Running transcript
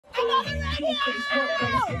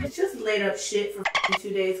It's just laid up shit for 2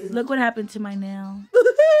 days. Look what happened to my nail.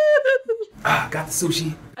 Got the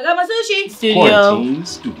sushi. I got my sushi. Quarantine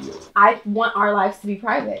studio. I want our lives to be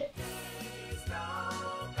private.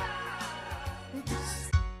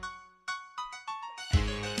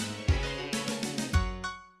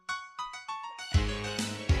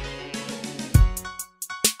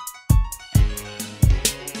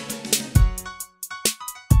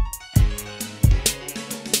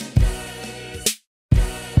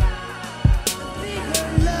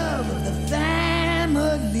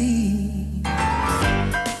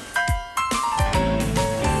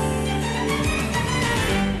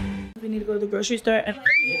 We need to go to the grocery store and I'm the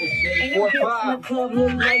one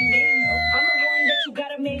that you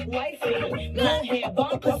gotta make wifey. Blonde hair,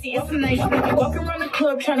 bomb pussy, it's a nice thing. Walk around the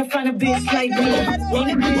club trying to find a bitch like me.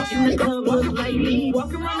 Ain't a bitch in the club look like me.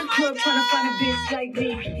 Walk around the club trying to find a bitch like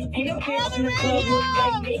me. Ain't a bitch in the club look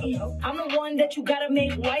like me. I'm the one that you gotta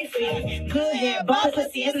make wifey. Good hair, bomb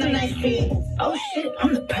pussy, it's a nice thing. Oh shit,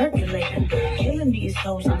 I'm the percolator. Killing these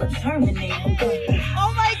hoes, I'm a terminator.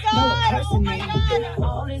 oh my god! Oh my god!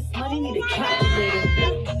 All this money need a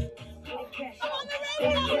calculator. I'm on the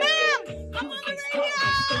radio, ma'am! I'm on the radio!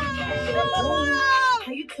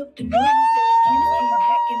 How you took the news?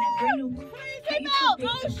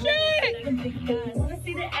 Oh shit! Wanna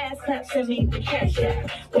see the ass clap? Send me the cash app.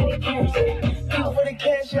 Where the cash at? Go for the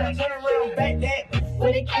cash app. Turn around, back that.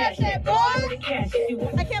 Where the cash at, boy? Where the cash at?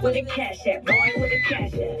 Where the cash at, boy? Where the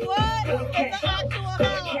cash at? What? It's the actual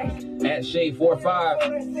house. At Shade 45.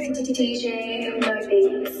 DJ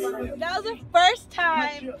That was the first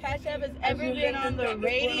time Cash App has ever been on the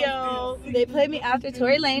radio. They played me after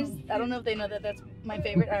Tory Lanez. I don't know if they know that that's my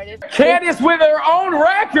favorite artist. Candice with her own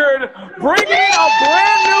record, bringing a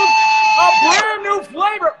brand new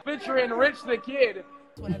flavor, featuring Rich the Kid.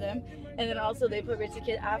 One of them. And then also they put Rich the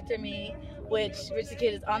Kid after me, which Rich the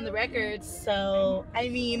Kid is on the record. So, I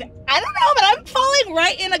mean, I don't know, but I'm falling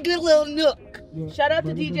right in a good little nook. Shout out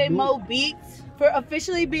to DJ Mo Beats for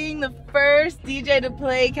officially being the first DJ to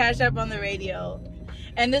play Cash App on the radio.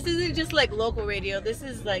 And this isn't just like local radio, this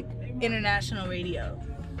is like international radio.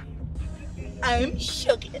 I'm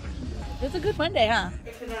shook. It's a good Monday, huh?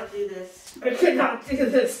 I cannot do this. I cannot do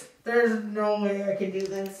this. There's no way I can do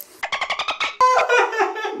this.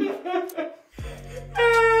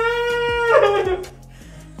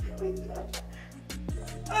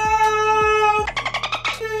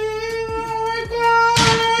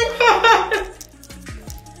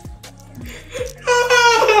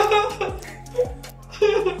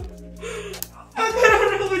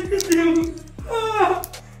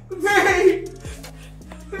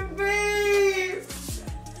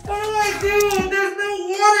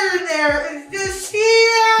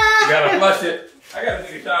 Flush it. I gotta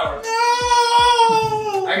take a shower.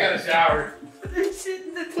 No! I gotta shower. There's shit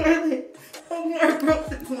in the toilet. Omar broke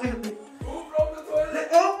the toilet. Who broke the toilet?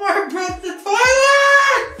 Omar broke the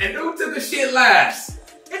toilet! And who took the shit last?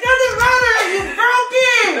 It doesn't matter. You broke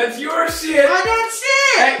it. That's your shit. I don't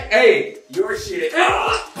shit. Hey, your shit.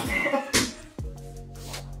 Oh my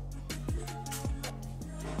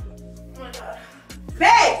god.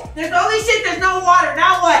 Babe, there's only shit. There's no water.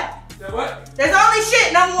 Now what? What? There's only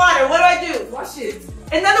shit, no water. What do I do? Wash it.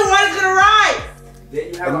 And then the water's gonna rise.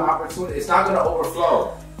 Then you have an opportunity. It's not gonna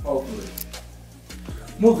overflow. Hopefully.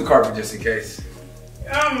 Move the carpet just in case.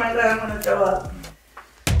 Oh my god, I'm gonna throw up.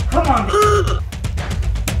 Come on,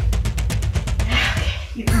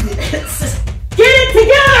 you can do this. Get it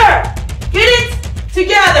together! Get it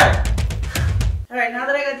together! Alright, now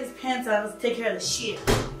that I got these pants on, let's take care of the shit.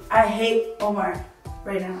 I hate Omar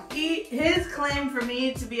right now. His claim for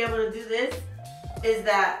me to be able to do this is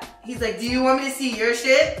that he's like, do you want me to see your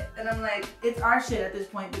shit? And I'm like, it's our shit at this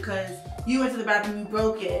point because you went to the bathroom, you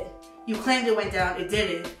broke it. You claimed it went down, it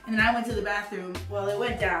didn't. And then I went to the bathroom, well it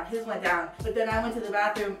went down, his went down. But then I went to the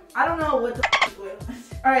bathroom, I don't know what the f is going on.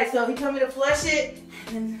 Alright, so he told me to flush it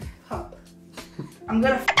and then pump. I'm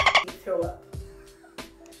gonna throw up.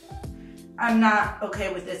 I'm not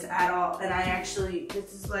okay with this at all. And I actually,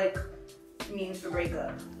 this is like, means for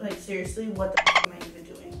breakup. Like seriously, what the f am I even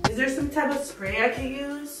doing? Is there some type of spray I can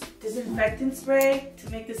use? Disinfectant spray to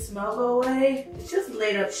make the smell go away? It's just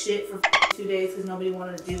laid up shit for 2 days because nobody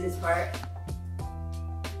wanted to do this part.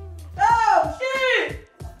 Oh shit!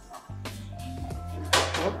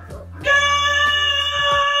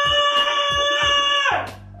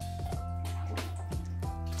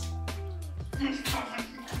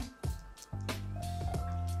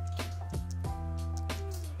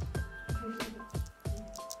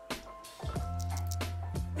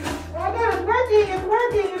 It's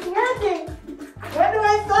working! When do I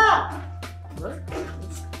stop?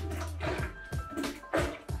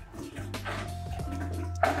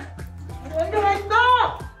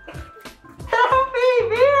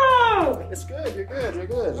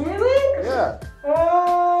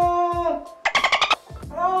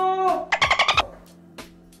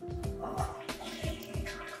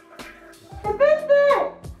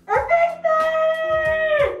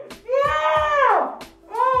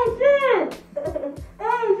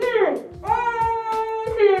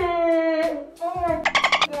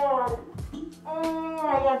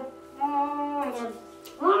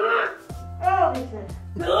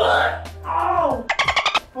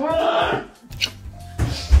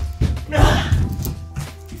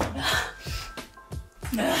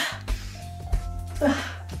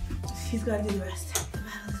 He's got to do the rest. The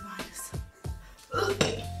battle is behind us.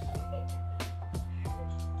 Okay.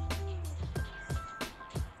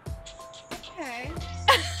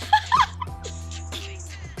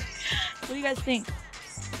 What do you guys think?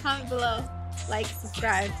 Comment below. Like,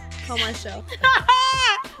 subscribe. Comar show.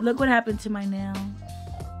 Look what happened to my nail.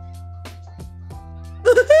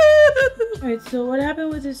 Alright, so what happened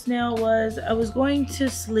with this nail was I was going to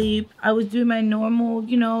sleep. I was doing my normal,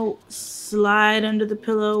 you know, slide under the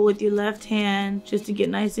pillow with your left hand just to get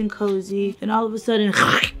nice and cozy. And all of a sudden,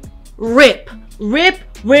 rip, rip,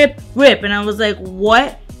 rip, rip. And I was like,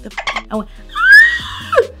 what the f? I went,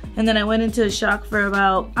 and then I went into shock for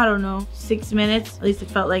about, I don't know, 6 minutes. At least it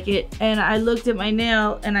felt like it. And I looked at my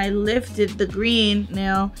nail and I lifted the green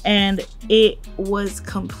nail and it was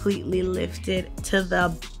completely lifted to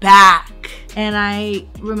the back. And I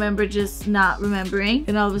remember just not remembering.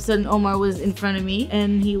 And all of a sudden Omar was in front of me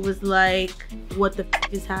and he was like, what the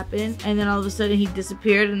f just happened? And then all of a sudden he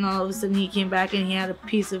disappeared and all of a sudden he came back and he had a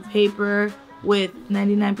piece of paper with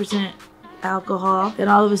 99% alcohol. Then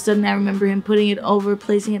all of a sudden I remember him putting it over,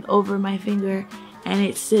 placing it over my finger, and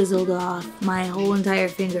it sizzled off. My whole entire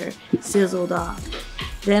finger sizzled off.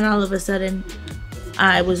 Then all of a sudden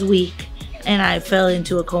I was weak and I fell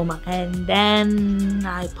into a coma. And then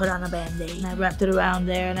I put on a band-aid and I wrapped it around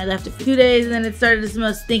there and I left it for 2 days and then it started to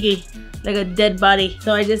smell stinky, like a dead body.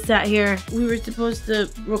 So I just sat here. We were supposed to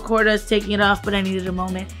record us taking it off, but I needed a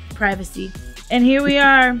moment. Privacy. And here we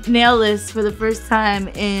are, nailless for the first time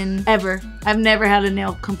in ever. I've never had a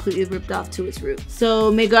nail completely ripped off to its root. So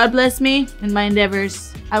may God bless me in my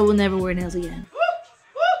endeavors. I will never wear nails again.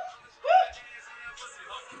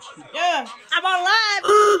 Yeah, I'm on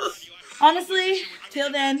live. Honestly, till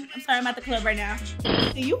then, I'm sorry I'm at the club right now.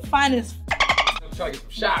 You fine as I'm trying to get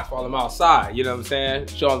some shots while I'm outside, you know what I'm saying?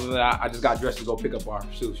 Show them that I just got dressed to go pick up our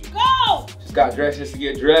sushi. Go! Just got dressed just to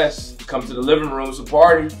get dressed. Come to the living room, so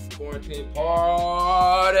party. Quarantine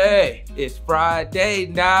party. It's Friday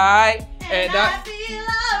night. And I feel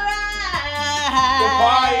alright. The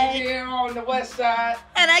party here on the west side.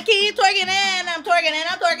 And I keep twerking and I'm twerking and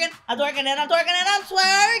I'm twerking. I'm twerking and I'm twerking and I'm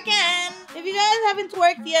twerking. If you guys haven't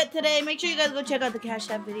twerked yet today, make sure you guys go check out the Cash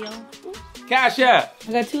App video. Cash App.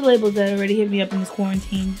 I got 2 labels that already hit me up in this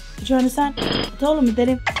quarantine. But you understand? I told them if they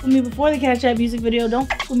didn't f with me before the Cash App music video, don't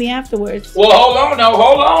f with me afterwards. Well, hold on now,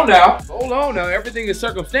 hold on now. Hold on now, everything is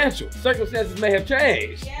circumstantial. Circumstances may have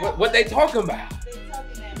changed. Yeah. What they talking about?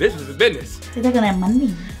 Business is business. They're talking about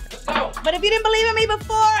money. Oh. But if you didn't believe in me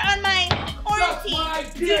before on my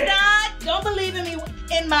quarantine, don't believe in me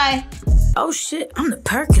in my... Oh shit, I'm the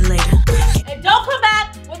percolator. And don't come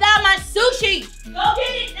back without my sushi. Go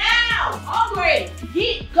get it now. Hungry.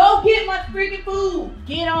 Go get my freaking food.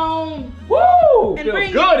 Get on. Woo! And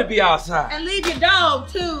Feels good to be outside. And leave your dog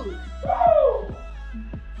too. Woo!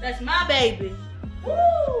 That's my baby.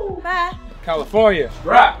 Woo! Bye. California.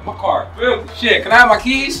 Right, my car. Filthy. Shit, can I have my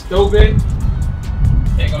keys? Stupid.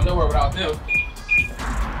 Can't go nowhere without them.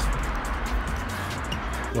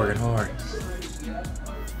 Working hard.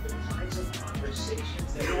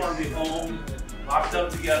 They don't want to be home, locked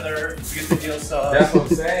up together, to get the deal solved. That's what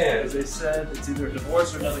I'm saying. As they said, it's either a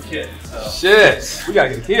divorce or another kid. So. Shit. We gotta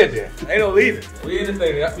get a kid there. Ain't no leaving. We in this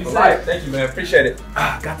thing. That's for life. Thank you, man. Appreciate it.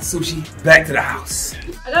 Got the sushi. Back to the house.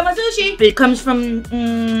 I got my sushi. It comes from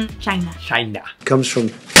China. China. Comes from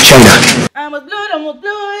China. I must do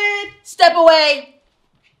it. Step away.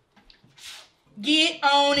 Get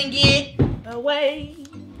on and get away.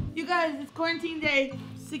 You guys, it's quarantine day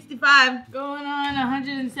 65, going on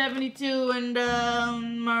 172, and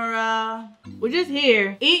we're just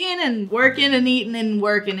here eating and working and eating and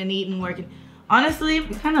working and eating and working. Honestly,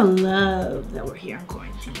 I kind of love that we're here in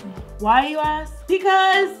quarantine. Why, you ask?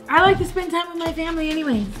 Because I like to spend time with my family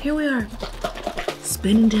anyway. Here we are,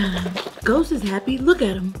 spending time. Ghost is happy. Look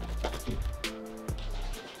at him.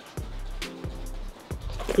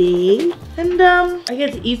 See? And I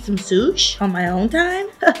get to eat some sushi on my own time.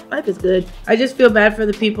 Life is good. I just feel bad for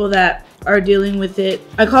the people that are dealing with it.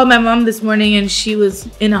 I called my mom this morning and she was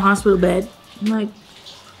in a hospital bed. I'm like,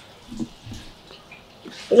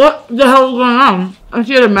 what the hell is going on? And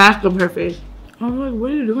she had a mask on her face. I was like,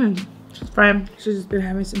 what are you doing? She's fine. She's just been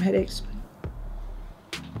having some headaches.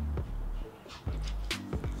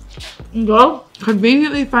 Go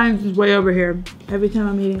conveniently finds his way over here every time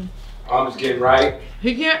I'm eating. I'm just getting right.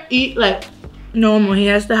 He can't eat like normal. He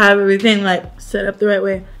has to have everything like set up the right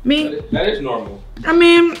way. Me, That is normal. I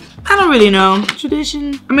mean, I don't really know.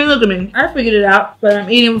 Tradition. I mean, look at me. I figured it out, but I'm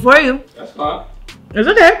eating before you. That's fine. It's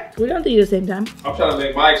okay. We don't have to eat at the same time. I'm trying to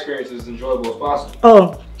make my experience as enjoyable as possible.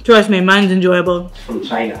 Oh, trust me, mine's enjoyable. It's from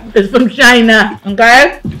China. It's from China,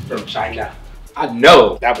 okay? It's from China. I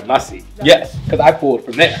know that was nasi. Yes, because I pulled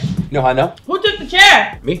from there. You know how I know? Who took the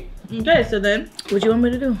chair? Me. Okay, so then, what you want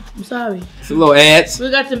me to do? I'm sorry. It's a little ants. We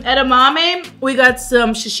got some edamame. We got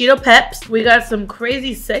some shishito peps. We got some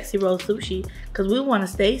crazy sexy roll sushi because we want to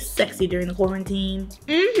stay sexy during the quarantine.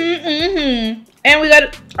 And we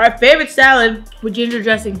got our favorite salad with ginger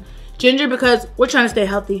dressing. Ginger because we're trying to stay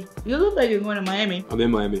healthy. You look like you're going to Miami. I'm in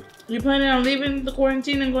Miami. You planning on leaving the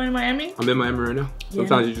quarantine and going to Miami? I'm in Miami right now. Yeah.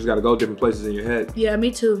 Sometimes you just gotta go different places in your head. Yeah,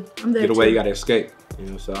 me too. I'm there Get away, too. you gotta escape. You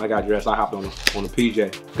know, so I got dressed, I hopped on the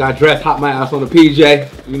PJ. Got dressed, hopped my ass on the PJ.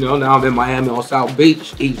 You know, now I'm in Miami on South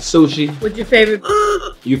Beach, eating sushi. What's your favorite?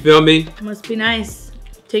 You feel me? Must be nice.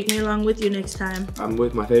 Take me along with you next time. I'm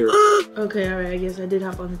with my favorite. Okay, alright, I guess I did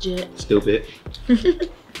hop on the jet. Stupid.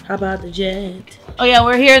 How about the jet? Oh yeah,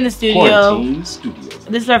 we're here in the studio. Quarantine studio.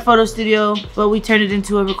 This is our photo studio, but we turned it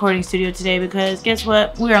into a recording studio today because guess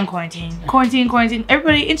what? We're on quarantine. Quarantine.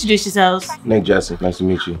 Everybody introduce yourselves. Nate Jesse, nice to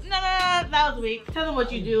meet you. No, that was weak. Tell them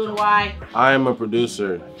what you do and why. I am a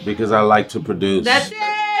producer because I like to produce. That's it.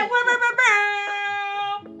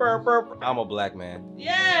 I'm a black man.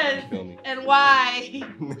 Yes. You feel me? And why?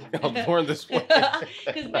 I was born this way.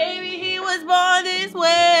 Cause baby, he was born this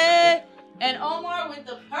way. And Omar with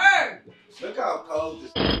the perk. Look how cold this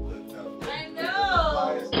is. I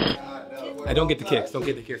know. Hey, don't get the kicks. Don't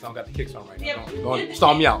get the kicks. I don't got the kicks on right now. Yeah. Don't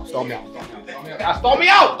stall me out. Stall me out. Stall me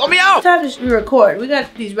out. Stall me out. It's time to record. We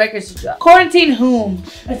got these records to drop. Quarantine whom?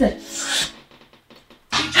 I said.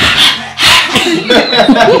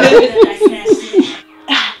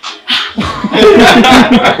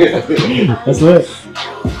 That's lit.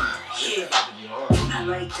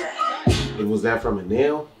 And was that from a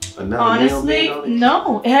nail? Honestly,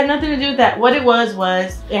 no. It had nothing to do with that. What it was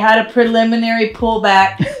it had a preliminary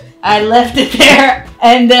pullback. I left it there,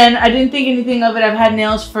 and then I didn't think anything of it. I've had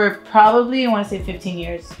nails for probably, I want to say 15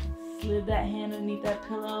 years. Slid that hand underneath that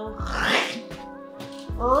pillow.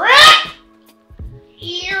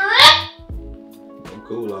 I'm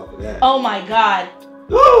cool off of that. Oh my God.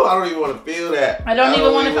 Ooh, I don't even want to feel that. I don't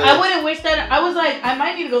even want to. I wouldn't wish that. I was like, I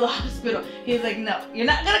might need to go to the hospital. He was like, no, you're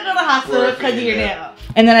not gonna go to the hospital because of your nail.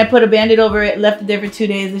 And then I put a Band-Aid over it, left it there for 2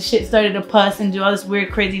 days. The shit started to pus and do all this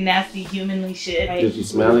weird, crazy, nasty, humanly shit. Did you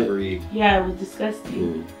smell it? Yeah, it was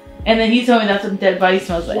disgusting. And then he told me that's what dead body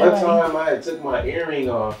smells like. One time I took my earring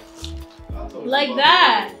off. Like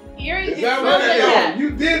that. Earrings Is that smell like that. You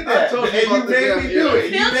did that. And you made me do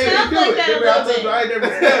it. It still smells like that a little bit. I never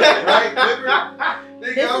smelled it, right?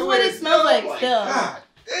 This is what it smells like still. God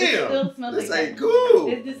It damn. still smells This like ain't that. cool.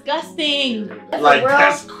 It's disgusting. Like,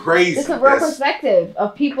 that's crazy. It's a real perspective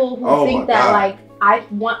of people who Oh think my that God. like I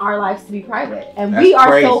want our lives to be private, and That's we are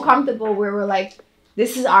crazy. so comfortable where we're like,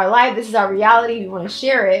 this is our life, this is our reality, we want to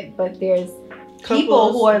share it, but there's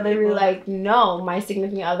people who are literally like, no, my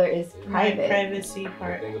significant other is private. Privacy The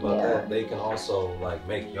part. thing about Yeah. that, they can also like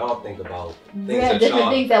make y'all think about things Yeah, that different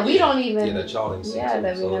y'all, things that we don't even. yeah, that y'all didn't see Yeah, too.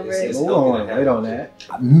 that we So never. it's Hold healthy to on, have wait on that.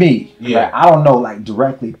 that. Me, Yeah. like, I don't know like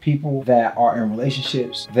directly people that are in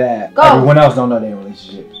relationships that Go. everyone else don't know they're in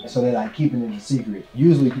relationships. So they're like keeping it a secret.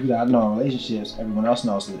 Usually people that I know in relationships, everyone else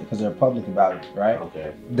knows it because they're public about it, right?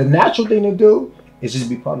 Okay. The natural thing to do is just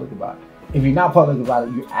be public about it. If you're not public about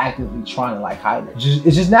it, you're actively trying to like hide it.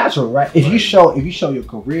 It's just natural, right? If you show your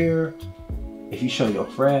career, if you show your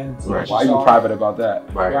friends, Right. Why are you private about that?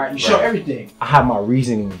 right? You show everything. I have my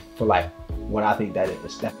reasoning for like what I think that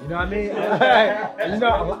is. You know what I mean? You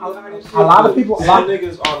know, a lot of people. Some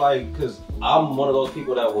niggas are like, cause I'm one of those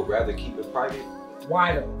people that would rather keep it private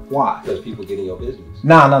Why though? Why? because people get in your business.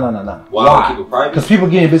 Nah. Why would I keep it private? Because people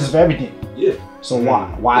get in business for everything. Yeah, So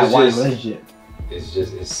why? Why? It's Why just- a relationship? it's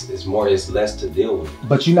just it's less to deal with.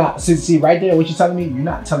 But you're not. See right there. What you're telling me? You're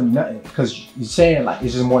not telling me nothing because you're saying like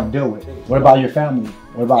it's just more to deal with. What about your family?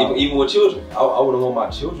 What about? Even with children, I wouldn't want my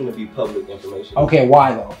children to be public information. Okay,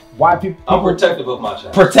 why though? Why people? I'm protective of my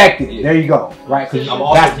child. Protected. Yeah. There you go. Right? Because I'm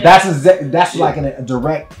also- that's like a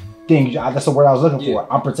direct thing. That's the word I was looking Yeah.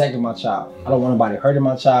 for. I'm protecting my child. I don't want nobody hurting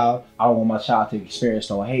my child. I don't want my child to experience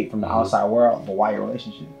no hate from the outside world. But why your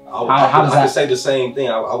relationship? I does that- could say the same thing.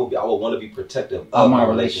 I would want to be protective Of of my my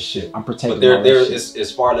relationship. relationship. I'm protecting But my there relationship.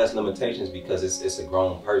 is far less limitations because it's a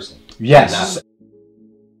grown person. Yes.